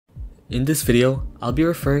In this video, I'll be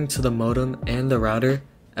referring to the modem and the router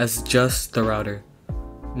as just the router.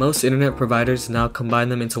 Most internet providers now combine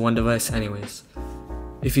them into one device anyways.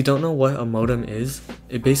 If you don't know what a modem is,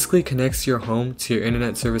 it basically connects your home to your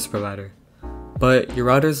internet service provider. But your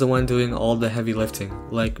router is the one doing all the heavy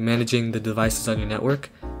lifting, like managing the devices on your network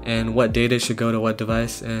and what data should go to what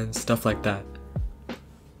device and stuff like that.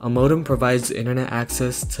 A modem provides internet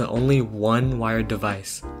access to only one wired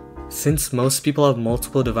device. Since most people have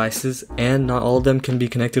multiple devices and not all of them can be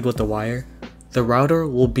connected with a wire, the router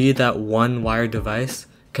will be that one wired device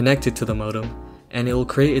connected to the modem, and it will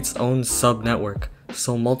create its own sub-network,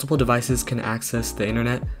 so multiple devices can access the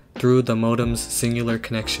internet through the modem's singular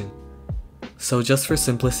connection. So just for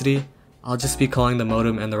simplicity, I'll just be calling the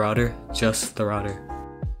modem and the router just the router.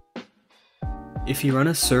 If you run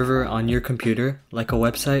a server on your computer, like a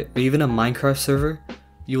website or even a Minecraft server,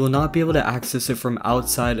 you will not be able to access it from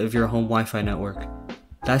outside of your home Wi-Fi network.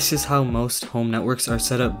 That's just how most home networks are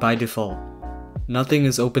set up by default. Nothing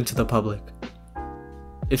is open to the public.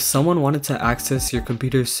 If someone wanted to access your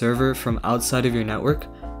computer's server from outside of your network,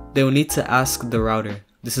 they will need to ask the router.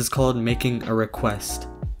 This is called making a request.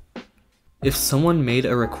 If someone made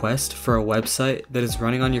a request for a website that is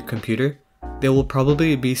running on your computer, they will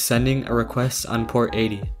probably be sending a request on port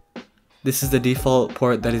 80. This is the default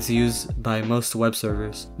port that is used by most web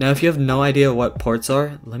servers. Now if you have no idea what ports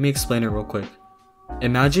are, let me explain it real quick.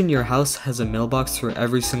 Imagine your house has a mailbox for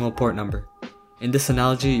every single port number. In this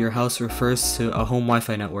analogy, your house refers to a home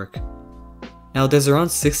Wi-Fi network. Now there's around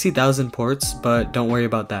 60,000 ports, but don't worry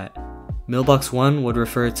about that. Mailbox 1 would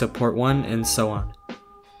refer to port 1 and so on.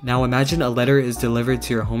 Now imagine a letter is delivered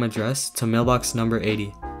to your home address to mailbox number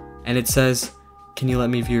 80, and it says, "Can you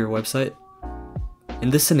let me view your website?" In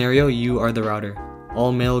this scenario, you are the router.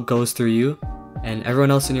 All mail goes through you, and everyone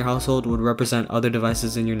else in your household would represent other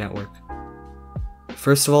devices in your network.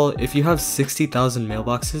 First of all, if you have 60,000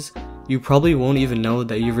 mailboxes, you probably won't even know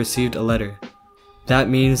that you've received a letter. That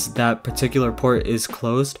means that particular port is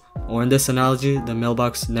closed, or in this analogy, the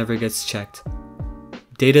mailbox never gets checked.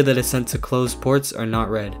 Data that is sent to closed ports are not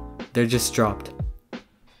read, they're just dropped.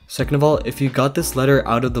 Second of all, if you got this letter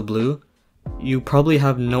out of the blue, you probably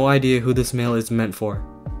have no idea who this mail is meant for.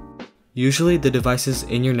 Usually the devices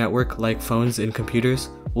in your network, like phones and computers,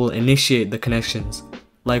 will initiate the connections,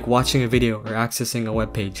 like watching a video or accessing a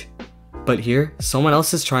web page. But here, someone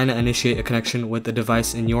else is trying to initiate a connection with a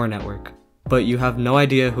device in your network, but you have no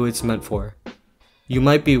idea who it's meant for. You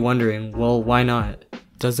might be wondering, well, why not?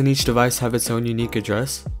 Doesn't each device have its own unique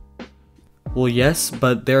address? Well, yes,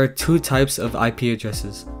 but there are two types of IP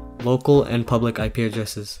addresses, local and public IP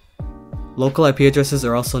addresses. Local IP addresses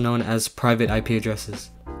are also known as private IP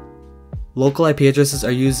addresses. Local IP addresses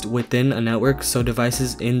are used within a network so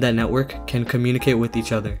devices in that network can communicate with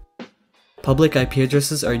each other. Public IP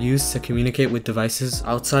addresses are used to communicate with devices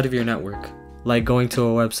outside of your network, like going to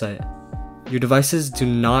a website. Your devices do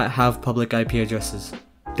not have public IP addresses.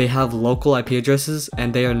 They have local IP addresses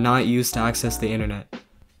and they are not used to access the internet.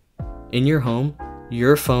 In your home,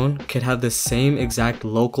 your phone could have the same exact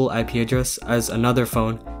local IP address as another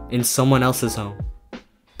phone in someone else's home.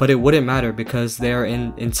 But it wouldn't matter because they are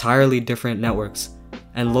in entirely different networks,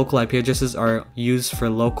 and local IP addresses are used for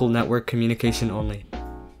local network communication only.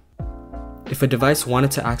 If a device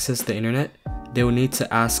wanted to access the internet, they would need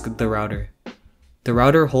to ask the router. The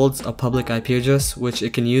router holds a public IP address which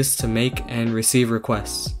it can use to make and receive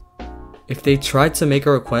requests. If they tried to make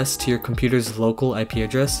a request to your computer's local IP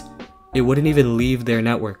address, it wouldn't even leave their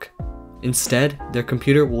network. Instead, their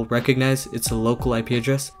computer will recognize it's a local IP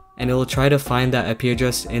address and it will try to find that IP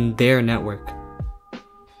address in their network.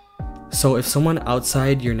 So if someone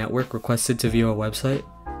outside your network requested to view a website,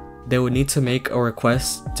 they would need to make a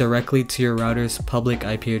request directly to your router's public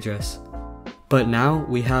IP address. But now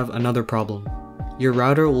we have another problem. Your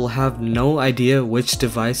router will have no idea which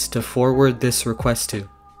device to forward this request to,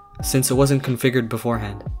 since it wasn't configured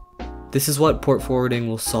beforehand. This is what port forwarding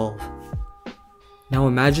will solve. Now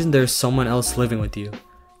imagine there's someone else living with you.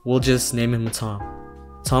 We'll just name him Tom.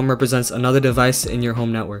 Tom represents another device in your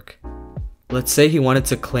home network. Let's say he wanted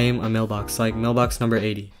to claim a mailbox, like mailbox number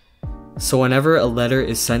 80. So whenever a letter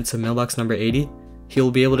is sent to mailbox number 80, he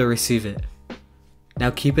will be able to receive it.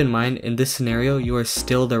 Now keep in mind, in this scenario, you are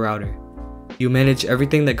still the router. You manage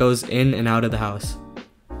everything that goes in and out of the house.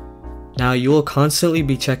 Now you will constantly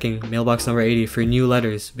be checking mailbox number 80 for new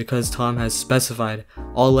letters because Tom has specified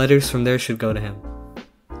all letters from there should go to him.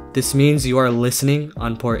 This means you are listening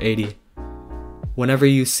on port 80. Whenever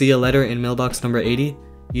you see a letter in mailbox number 80,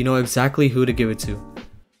 you know exactly who to give it to.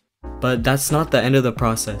 But that's not the end of the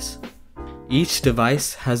process. Each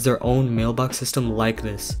device has their own mailbox system like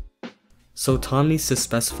this. So Tom needs to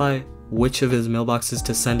specify which of his mailboxes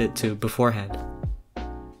to send it to beforehand.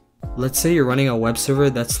 Let's say you're running a web server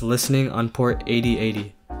that's listening on port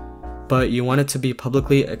 8080, but you want it to be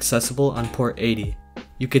publicly accessible on port 80.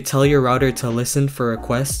 You could tell your router to listen for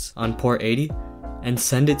requests on port 80 and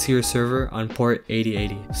send it to your server on port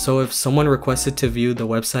 8080. So if someone requested to view the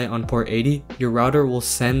website on port 80, your router will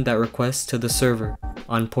send that request to the server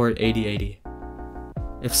on port 8080.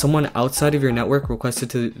 If someone outside of your network requested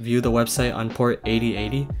to view the website on port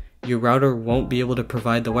 8080, your router won't be able to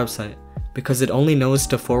provide the website because it only knows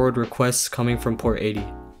to forward requests coming from port 80.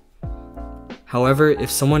 However,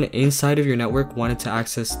 if someone inside of your network wanted to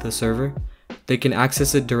access the server, they can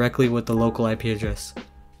access it directly with the local IP address.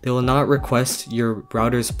 They will not request your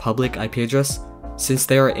router's public IP address since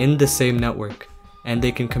they are in the same network and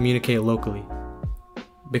they can communicate locally.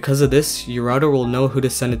 Because of this, your router will know who to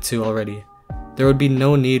send it to already. There would be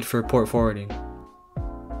no need for port forwarding.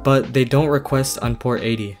 But they don't request on port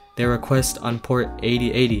 80, they request on port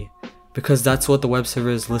 8080 because that's what the web server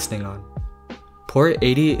is listening on. Port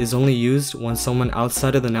 80 is only used when someone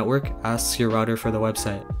outside of the network asks your router for the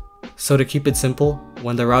website. So to keep it simple,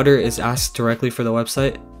 when the router is asked directly for the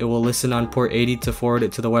website, it will listen on port 80 to forward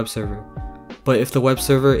it to the web server. But if the web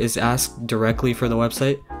server is asked directly for the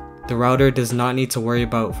website, the router does not need to worry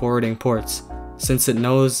about forwarding ports, since it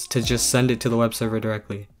knows to just send it to the web server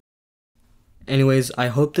directly. Anyways, I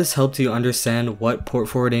hope this helped you understand what port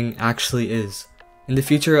forwarding actually is. In the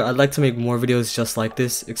future, I'd like to make more videos just like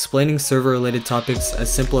this, explaining server-related topics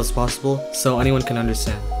as simple as possible so anyone can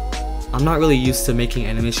understand. I'm not really used to making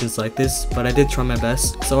animations like this, but I did try my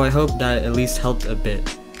best, so I hope that at least helped a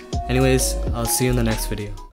bit. Anyways, I'll see you in the next video.